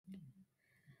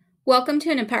Welcome to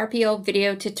an EmpowerPL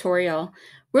video tutorial.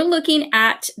 We're looking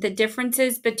at the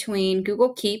differences between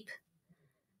Google Keep,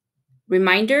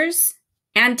 reminders,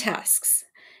 and tasks.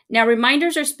 Now,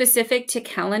 reminders are specific to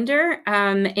calendar,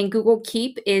 and Google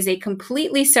Keep is a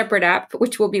completely separate app,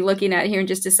 which we'll be looking at here in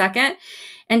just a second.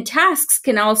 And tasks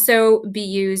can also be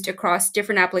used across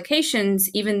different applications,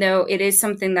 even though it is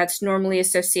something that's normally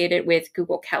associated with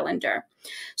Google Calendar.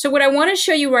 So what I want to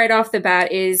show you right off the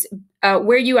bat is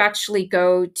where you actually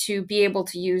go to be able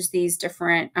to use these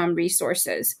different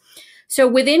resources. So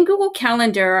within Google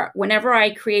Calendar, whenever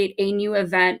I create a new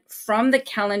event from the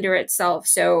calendar itself,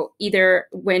 so either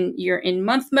when you're in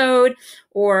month mode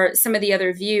or some of the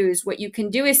other views, what you can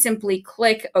do is simply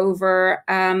click over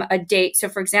a date. So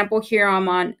for example, here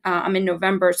I'm in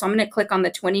November, so I'm going to click on the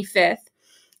 25th.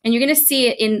 And you're going to see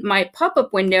in my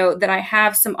pop-up window that I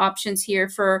have some options here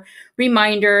for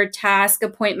reminder, task,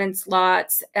 appointment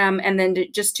slots, and then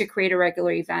just to create a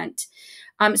regular event.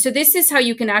 So this is how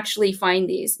you can actually find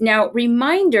these. Now,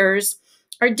 reminders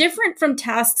are different from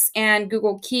tasks and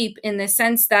Google Keep in the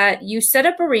sense that you set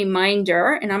up a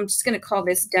reminder, and I'm just going to call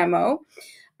this demo.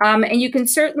 And you can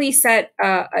certainly set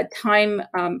a time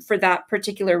for that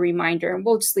particular reminder, and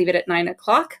we'll just leave it at 9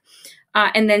 o'clock,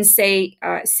 and then say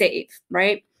save,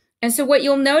 right? And so what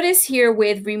you'll notice here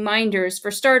with reminders, for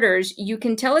starters, you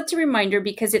can tell it's a reminder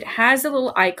because it has a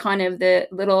little icon of the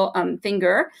little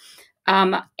finger.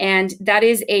 And that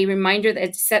is a reminder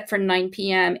that's set for 9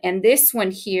 p.m. And this one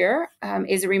here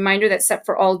is a reminder that's set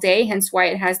for all day, hence why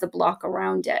it has the block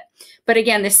around it. But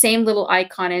again, the same little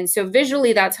icon. And so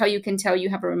visually, that's how you can tell you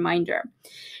have a reminder.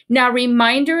 Now,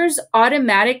 reminders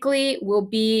automatically will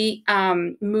be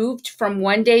moved from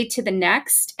one day to the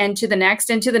next and to the next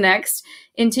and to the next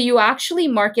until you actually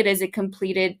mark it as a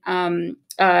completed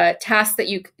task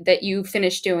that you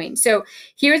finished doing. So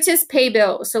here it says pay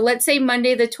bills. So let's say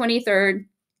Monday the 23rd,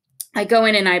 I go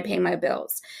in and I pay my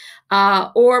bills.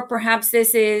 Or perhaps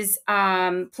this is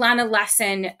plan a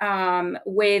lesson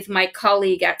with my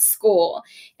colleague at school,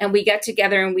 and we get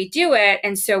together and we do it.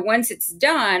 And so once it's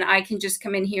done, I can just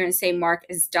come in here and say mark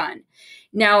is done.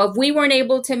 Now, if we weren't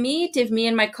able to meet, if me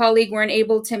and my colleague weren't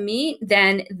able to meet,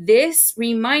 then this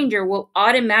reminder will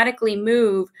automatically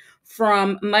move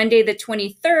from Monday the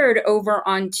 23rd over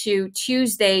onto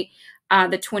Tuesday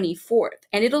the 24th.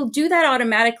 And it'll do that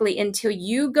automatically until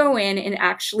you go in and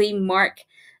actually mark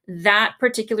that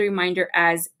particular reminder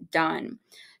as done.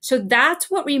 So that's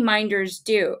what reminders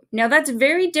do. Now, that's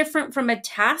very different from a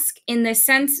task in the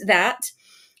sense that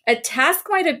a task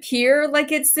might appear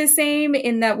like it's the same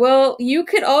in that, well, you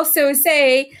could also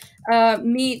say,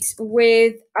 meet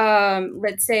with,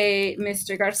 let's say,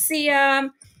 Mr.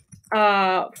 Garcia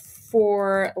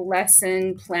for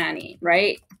lesson planning,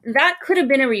 right? That could have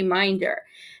been a reminder.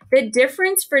 The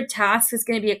difference for tasks is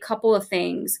going to be a couple of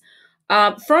things.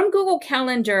 From Google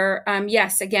Calendar,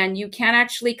 yes, again, you can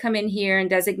actually come in here and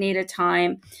designate a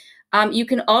time. You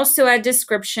can also add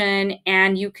description,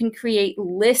 and you can create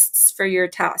lists for your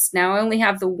task. Now, I only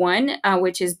have the one,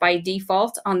 which is by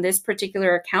default on this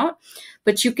particular account,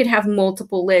 but you could have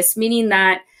multiple lists, meaning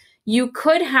that you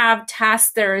could have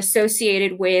tasks that are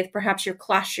associated with perhaps your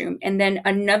classroom, and then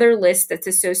another list that's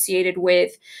associated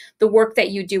with the work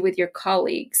that you do with your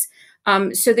colleagues.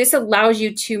 So this allows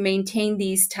you to maintain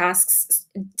these tasks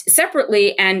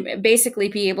separately and basically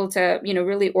be able to,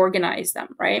 really organize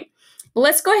them, right? But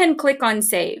let's go ahead and click on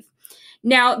save.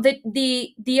 Now,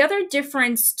 the other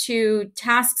difference to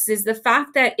tasks is the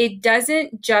fact that it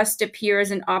doesn't just appear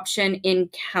as an option in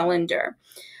calendar.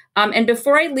 And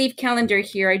before I leave calendar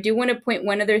here, I do want to point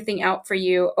one other thing out for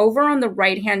you. Over on the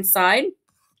right-hand side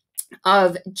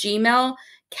of Gmail,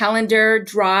 Calendar,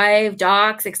 Drive,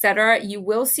 Docs, etc., you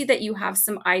will see that you have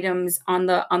some items on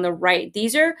the right.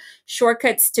 These are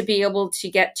shortcuts to be able to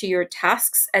get to your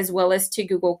tasks as well as to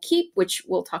Google Keep, which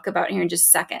we'll talk about here in just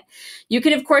a second. You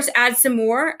can, of course, add some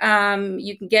more.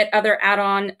 You can get other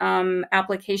add-on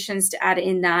applications to add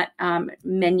in that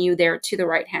menu there to the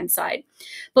right-hand side.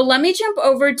 But let me jump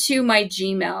over to my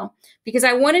Gmail, because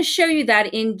I want to show you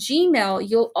that in Gmail,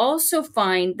 you'll also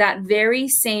find that very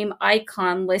same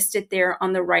icon listed there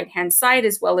on the right-hand side,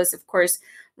 as well as, of course,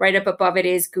 right up above it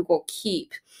is Google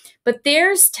Keep. But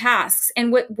there's tasks.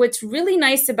 And what's really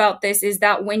nice about this is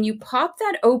that when you pop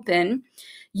that open,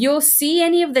 you'll see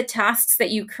any of the tasks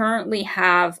that you currently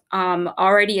have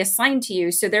already assigned to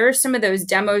you. So there are some of those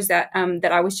demos that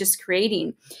I was just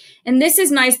creating. And this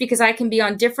is nice because I can be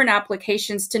on different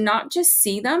applications to not just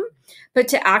see them, but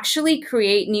to actually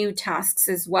create new tasks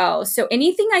as well. So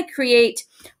anything I create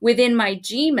within my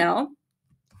Gmail,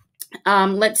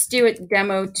 let's do it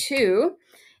demo 2.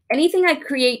 anything I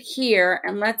create here,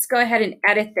 and let's go ahead and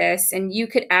edit this, and you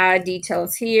could add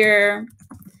details here.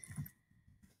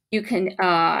 You can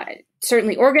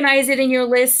certainly organize it in your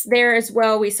list there as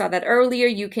well. We saw that earlier.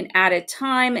 You can add a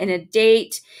time and a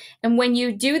date. And when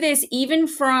you do this, even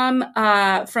from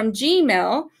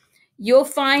Gmail, you'll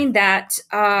find that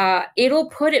it'll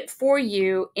put it for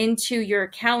you into your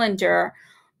calendar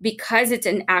because it's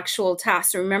an actual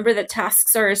task. So remember that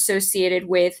tasks are associated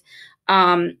with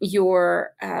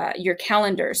your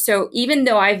calendar. So even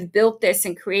though I've built this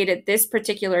and created this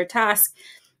particular task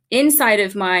inside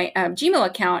of my Gmail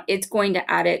account, it's going to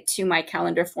add it to my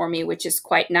calendar for me, which is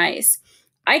quite nice.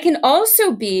 I can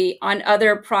also be on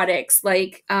other products,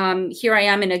 like here I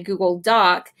am in a Google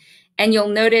Doc, and you'll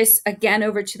notice again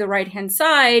over to the right-hand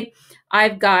side,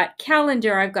 I've got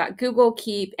Calendar, I've got Google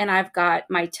Keep, and I've got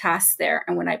my tasks there.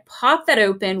 And when I pop that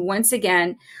open, once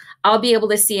again, I'll be able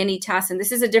to see any tasks. And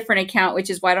this is a different account, which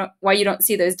is why you don't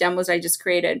see those demos I just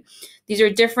created. These are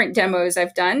different demos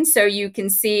I've done. So you can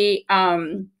see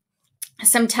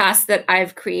some tasks that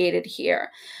I've created here.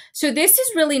 So this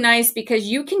is really nice because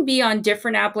you can be on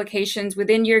different applications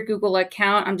within your Google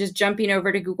account. I'm just jumping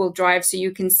over to Google Drive so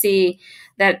you can see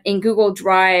that in Google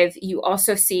Drive, you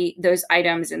also see those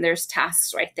items and there's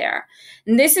tasks right there.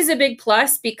 And this is a big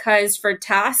plus because for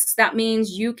tasks, that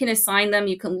means you can assign them.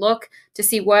 You can look to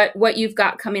see what you've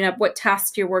got coming up, what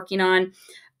tasks you're working on.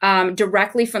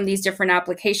 Directly from these different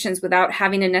applications without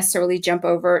having to necessarily jump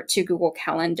over to Google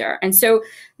Calendar. And so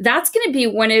that's going to be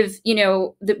one of,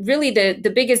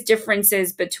 the biggest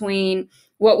differences between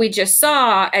what we just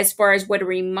saw as far as what a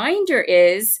reminder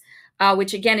is,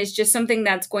 which again is just something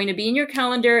that's going to be in your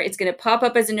calendar. It's going to pop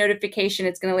up as a notification.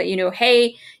 It's going to let you know,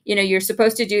 hey, you're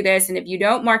supposed to do this. And if you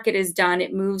don't mark it as done,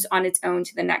 it moves on its own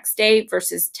to the next day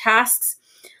versus tasks.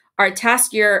 Our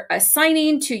task you're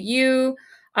assigning to you,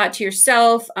 to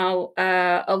yourself,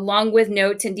 along with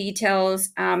notes and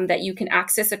details that you can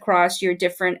access across your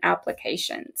different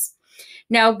applications.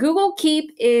 Now, Google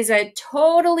Keep is a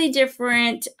totally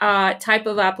different type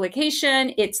of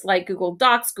application. It's like Google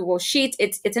Docs, Google Sheets.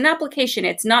 It's an application.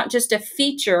 It's not just a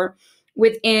feature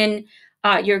within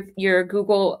your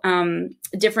Google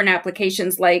different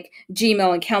applications like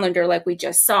Gmail and Calendar, like we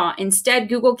just saw. Instead,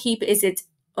 Google Keep is its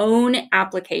own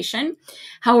application.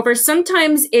 However,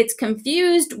 sometimes it's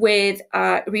confused with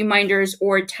reminders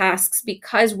or tasks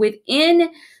because within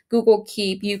Google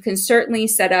Keep, you can certainly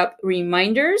set up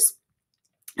reminders,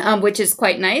 which is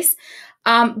quite nice.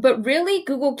 But really,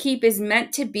 Google Keep is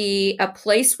meant to be a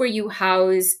place where you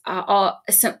house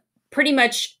pretty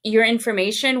much your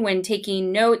information when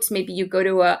taking notes. Maybe you go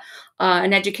to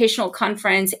an educational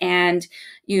conference and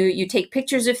you take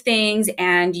pictures of things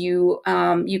and you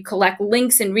collect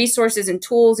links and resources and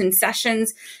tools and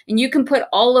sessions, and you can put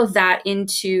all of that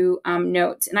into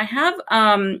notes. And I have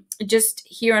just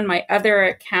here on my other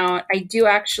account, I do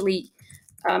actually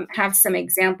have some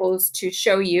examples to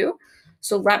show you.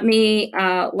 So let me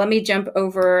jump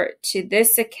over to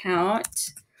this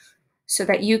account so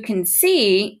that you can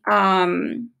see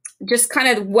just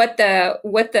kind of what the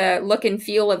look and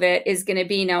feel of it is going to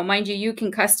be. Now, mind you, you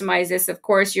can customize this. Of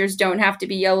course, yours don't have to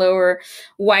be yellow or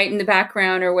white in the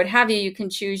background or what have you. You can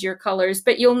choose your colors,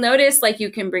 but you'll notice like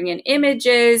you can bring in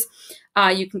images,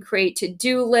 you can create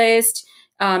to-do list,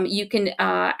 you can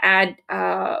add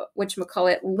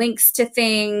links to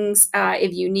things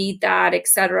if you need that,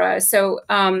 etc. So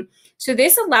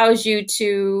this allows you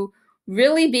to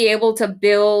really be able to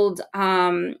build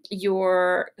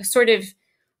your sort of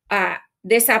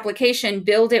this application,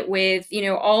 build it with,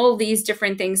 all these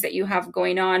different things that you have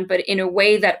going on, but in a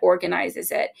way that organizes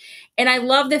it. And I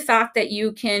love the fact that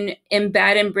you can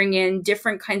embed and bring in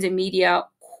different kinds of media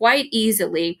quite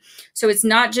easily. So it's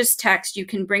not just text. You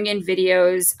can bring in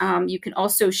videos. You can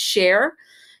also share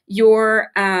your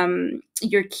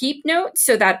Keep notes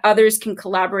so that others can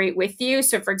collaborate with you.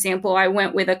 So for example, I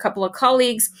went with a couple of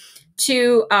colleagues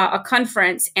to a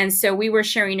conference. And so we were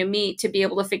sharing a meet to be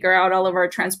able to figure out all of our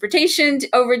transportation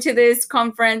over to this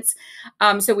conference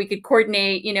so we could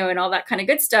coordinate, and all that kind of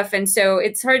good stuff. And so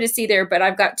it's hard to see there, but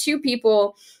I've got two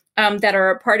people that are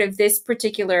a part of this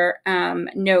particular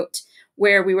note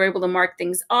where we were able to mark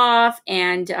things off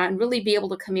and really be able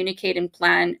to communicate and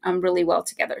plan really well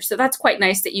together. So that's quite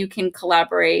nice that you can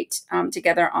collaborate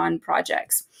together on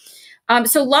projects.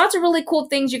 So lots of really cool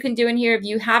things you can do in here. If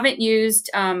you haven't used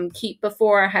Keep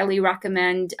before, I highly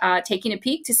recommend taking a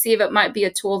peek to see if it might be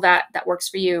a tool that works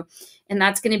for you. And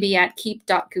that's going to be at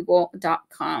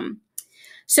keep.google.com.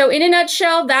 So in a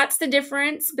nutshell, that's the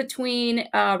difference between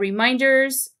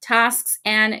reminders, tasks,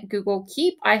 and Google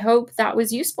Keep. I hope that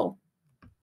was useful.